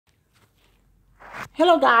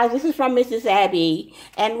Hello guys, this is from Mrs. Abby,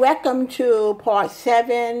 and welcome to part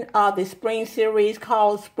 7 of the spring series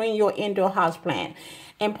called Spring Your Indoor Houseplant.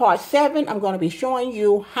 In part 7, I'm going to be showing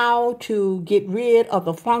you how to get rid of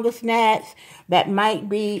the fungus gnats that might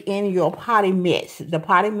be in your potting mix, the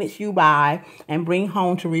potting mix you buy and bring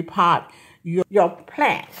home to repot your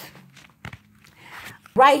plants.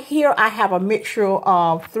 Right here, I have a mixture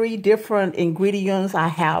of 3 different ingredients. I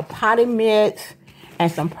have potting mix and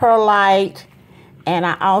some perlite. And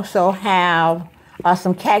I also have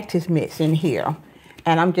some cactus mix in here.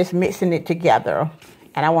 And I'm just mixing it together.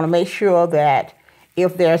 And I want to make sure that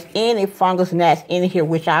if there's any fungus gnats in here,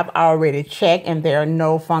 which I've already checked, and there are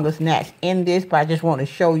no fungus gnats in this, but I just want to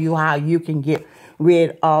show you how you can get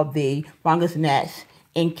rid of the fungus gnats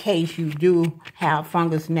in case you do have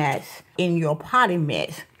fungus gnats in your potting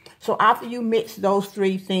mix. So after you mix those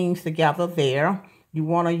 3 things together there, you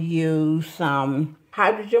want to use some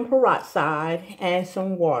hydrogen peroxide and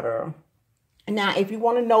some water. Now, if you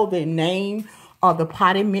want to know the name of the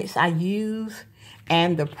potting mix I use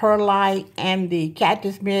and the perlite and the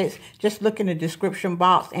cactus mix, just look in the description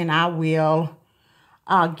box and I will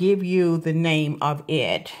give you the name of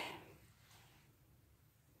it.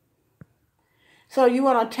 So you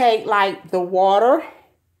want to take like the water,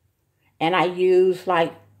 and I use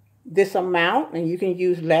like this amount, and you can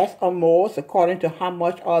use less or more according to how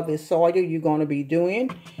much of the soil you're going to be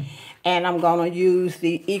doing. And I'm going to use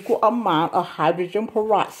the equal amount of hydrogen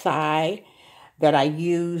peroxide that I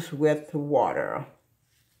use with the water.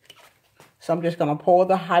 So I'm just going to pour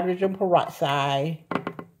the hydrogen peroxide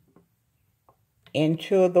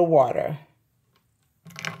into the water.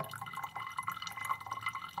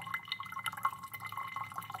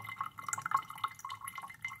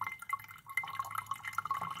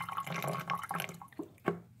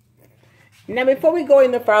 Now, before we go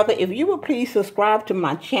any further, if you would please subscribe to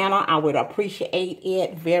my channel, I would appreciate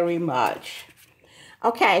it very much.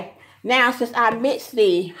 Okay, now since I mixed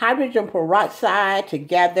the hydrogen peroxide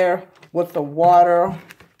together with the water,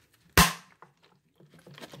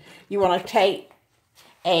 you want to take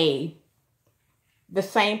the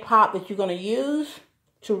same pot that you're going to use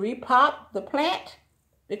to repot the plant,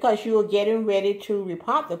 because you are getting ready to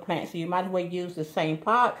repot the plant, so you might as well use the same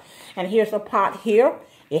pot. And here's a pot here.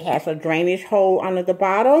 It has a drainage hole under the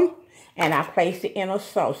bottom, and I placed it in a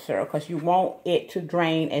saucer because you want it to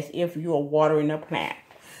drain as if you are watering a plant.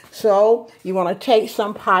 So you want to take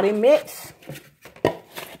some potting mix,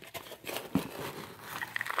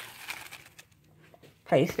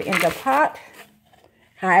 place it in the pot,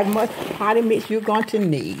 however much potting mix you're going to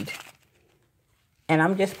need. And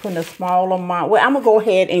I'm just putting a small amount. Well, I'm going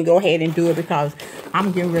to go ahead and do it because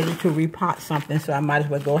I'm getting ready to repot something. So I might as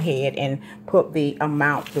well go ahead and put the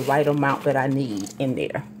right amount that I need in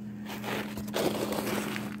there.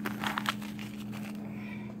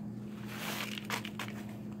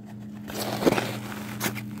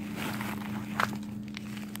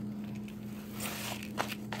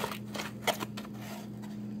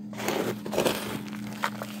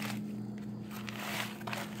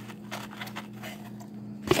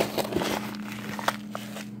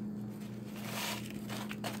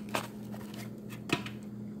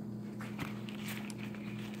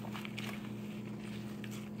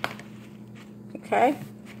 Okay,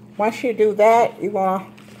 once you do that, you want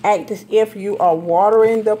to act as if you are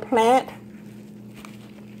watering the plant.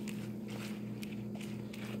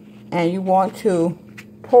 And you want to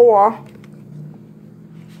pour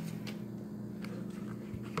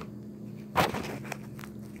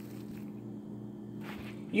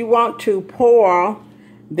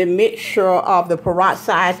the mixture of the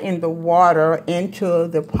peroxide in the water into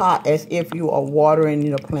the pot as if you are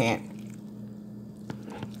watering the plant.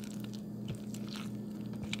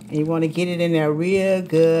 And you want to get it in there real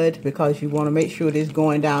good because you want to make sure it is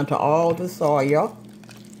going down to all the soil.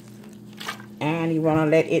 And you want to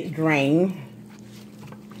let it drain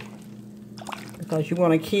because you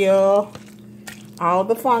want to kill all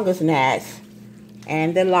the fungus gnats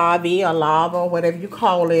and the larvae or larva, whatever you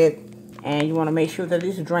call it. And you want to make sure that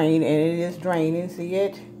it's drained, and it is draining. See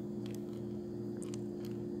it?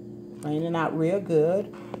 Draining out real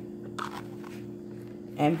good.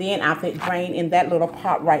 And then after it drains in that little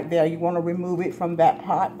pot right there, you want to remove it from that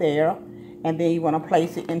pot there. And then you want to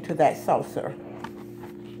place it into that saucer.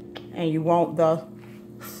 And you want the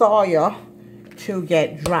soil to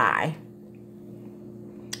get dry.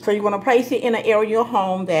 So you want to place it in an area of your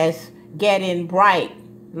home that's getting bright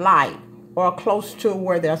light or close to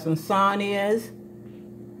where there's some sun is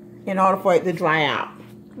in order for it to dry out.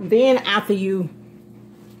 Then after you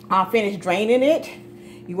finish draining it,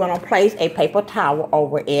 you want to place a paper towel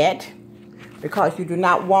over it because you do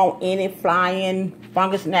not want any flying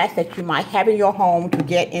fungus gnats that you might have in your home to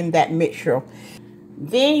get in that mixture.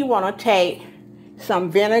 Then you want to take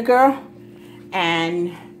some vinegar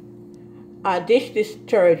and dish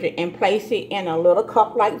detergent and place it in a little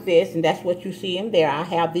cup like this, and that's what you see in there. I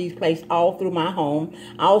have these placed all through my home.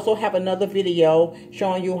 I also have another video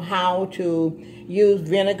showing you how to use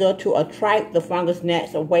vinegar to attract the fungus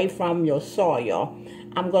gnats away from your soil.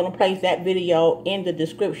 I'm going to place that video in the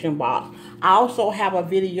description box. I also have a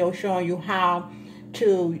video showing you how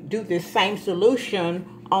to do this same solution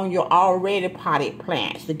on your already potted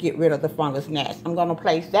plants to get rid of the fungus gnats. I'm going to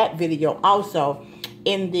place that video also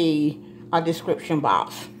in the description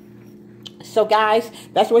box. So guys,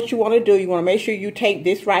 that's what you want to do. You want to make sure you take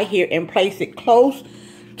this right here and place it close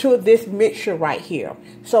to this mixture right here.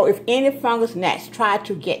 So if any fungus gnats try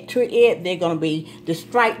to get to it, they're going to be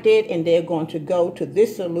distracted and they're going to go to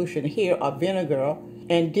this solution here of vinegar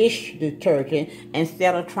and dish detergent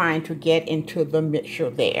instead of trying to get into the mixture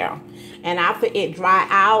there. And after it dry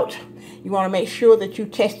out, you want to make sure that you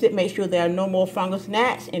test it, make sure there are no more fungus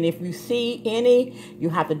gnats, and if you see any, you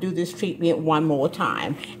have to do this treatment one more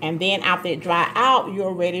time. And then after it dry out,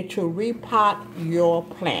 you're ready to repot your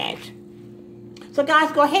plant. So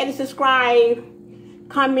guys, go ahead and subscribe,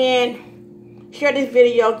 comment, share this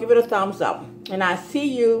video, give it a thumbs up, and I'll see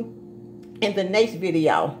you in the next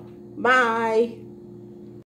video. Bye.